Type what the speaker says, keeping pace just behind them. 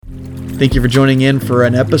Thank you for joining in for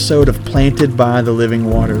an episode of Planted by the Living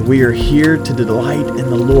Water. We are here to delight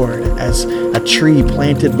in the Lord as a tree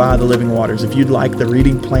planted by the living waters. If you'd like the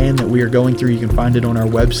reading plan that we are going through, you can find it on our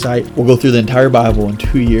website. We'll go through the entire Bible in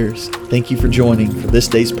 2 years. Thank you for joining for this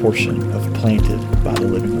day's portion of Planted by the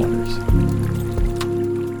Living Waters.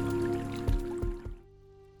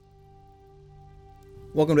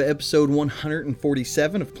 Welcome to episode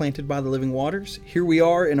 147 of Planted by the Living Waters. Here we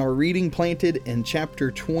are in our reading planted in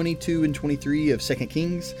chapter 22 and 23 of 2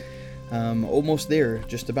 Kings. Almost there,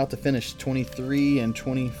 just about to finish 23 and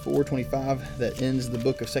 24, 25 that ends the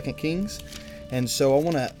book of 2 Kings. And so I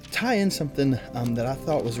want to tie in something that I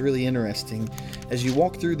thought was really interesting. As you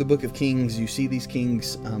walk through the book of Kings, you see these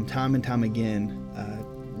kings time and time again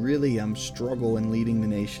really struggle in leading the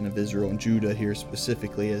nation of Israel and Judah here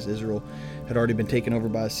specifically, as Israel had already been taken over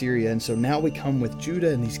by Assyria. And so now we come with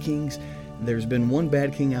Judah and these kings. There's been one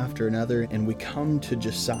bad king after another, and we come to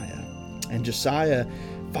Josiah. And Josiah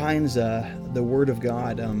finds the word of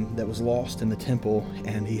God that was lost in the temple,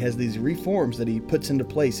 and he has these reforms that he puts into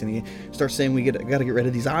place, and he starts saying we got to get rid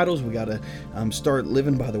of these idols. We got to start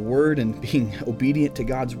living by the word and being obedient to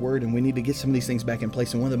God's word, and we need to get some of these things back in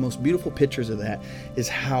place. And one of the most beautiful pictures of that is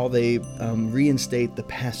how they reinstate the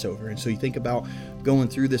Passover. And so you think about going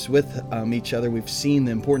through this with each other. We've seen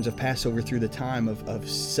the importance of Passover through the time of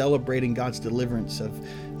celebrating God's deliverance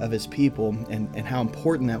of his people, and how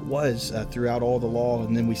important that was throughout all the law.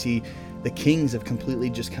 And then we see the kings have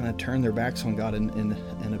completely just kind of turned their backs on God in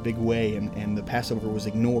a big way, and the Passover was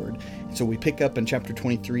ignored. And so we pick up in chapter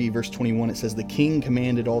 23, verse 21, it says, "The king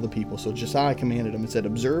commanded all the people." So Josiah commanded them. It said,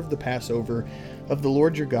 "Observe the Passover of the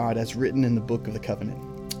Lord your God as written in the book of the covenant."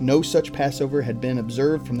 No such Passover had been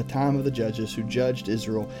observed from the time of the judges who judged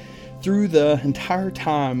Israel through the entire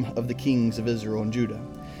time of the kings of Israel and Judah.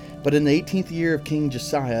 But in the 18th year of King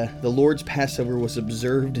Josiah, the Lord's Passover was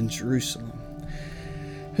observed in Jerusalem.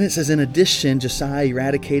 And it says, in addition, Josiah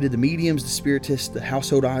eradicated the mediums, the spiritists, the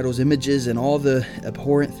household idols, images, and all the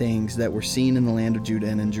abhorrent things that were seen in the land of Judah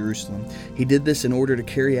and in Jerusalem. He did this in order to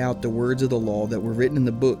carry out the words of the law that were written in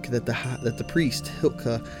the book that the priest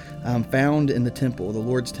Hilkiah found in the temple, the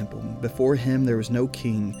Lord's temple. Before him there was no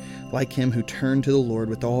king like him who turned to the Lord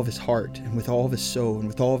with all of his heart and with all of his soul and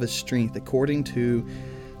with all of his strength, according to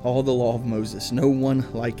all the law of Moses. No one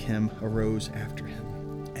like him arose after him.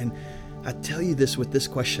 And I tell you this with this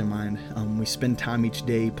question in mind. We spend time each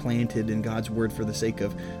day planted in God's word for the sake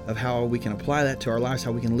of how we can apply that to our lives,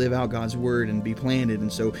 how we can live out God's word and be planted.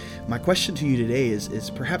 And so my question to you today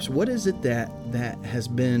is perhaps what is it that has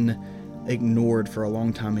been ignored for a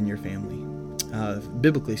long time in your family?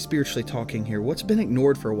 Biblically, spiritually talking here, what's been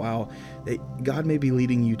ignored for a while that God may be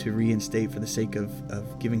leading you to reinstate for the sake of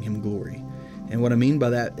giving him glory? And what I mean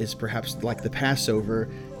by that is perhaps like the Passover.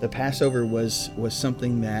 The Passover was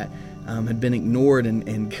something that had been ignored,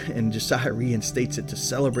 and Josiah reinstates it to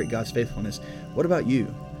celebrate God's faithfulness. What about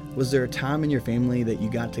you? Was there a time in your family that you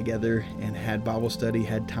got together and had Bible study,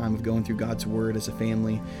 had time of going through God's Word as a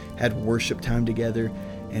family, had worship time together,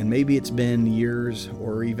 and maybe it's been years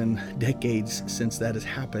or even decades since that has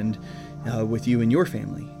happened with you and your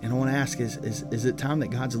family? And I want to ask, is it time that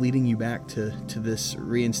God's leading you back to this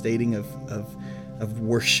reinstating of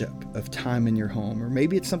worship, of time in your home? Or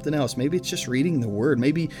maybe it's something else. Maybe it's just reading the Word.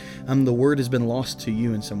 Maybe the Word has been lost to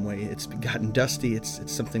you in some way. It's gotten dusty. It's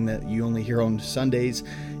something that you only hear on Sundays,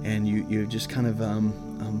 and you've just kind of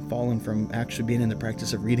fallen from actually being in the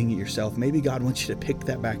practice of reading it yourself. Maybe God wants you to pick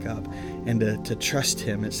that back up and to trust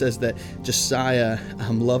him. It says that Josiah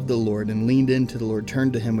loved the Lord and leaned into the Lord,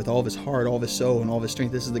 turned to him with all of his heart, all of his soul, and all of his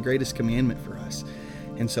strength. This is the greatest commandment for us.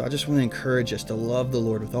 And so I just want to encourage us to love the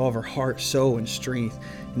Lord with all of our heart, soul, and strength,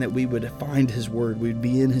 and that we would find his word. We would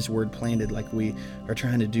be in his word planted like we are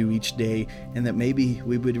trying to do each day, and that maybe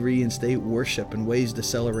we would reinstate worship and ways to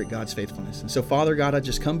celebrate God's faithfulness. And so, Father God, I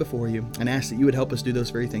just come before you and ask that you would help us do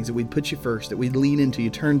those very things, that we'd put you first, that we'd lean into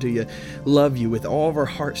you, turn to you, love you with all of our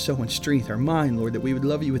heart, soul, and strength, our mind, Lord, that we would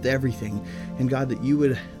love you with everything. And God, that you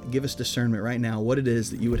would give us discernment right now, what it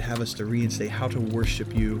is that you would have us to reinstate, how to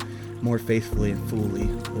worship you more faithfully and fully,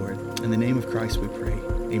 Lord. In the name of Christ we pray.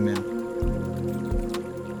 Amen.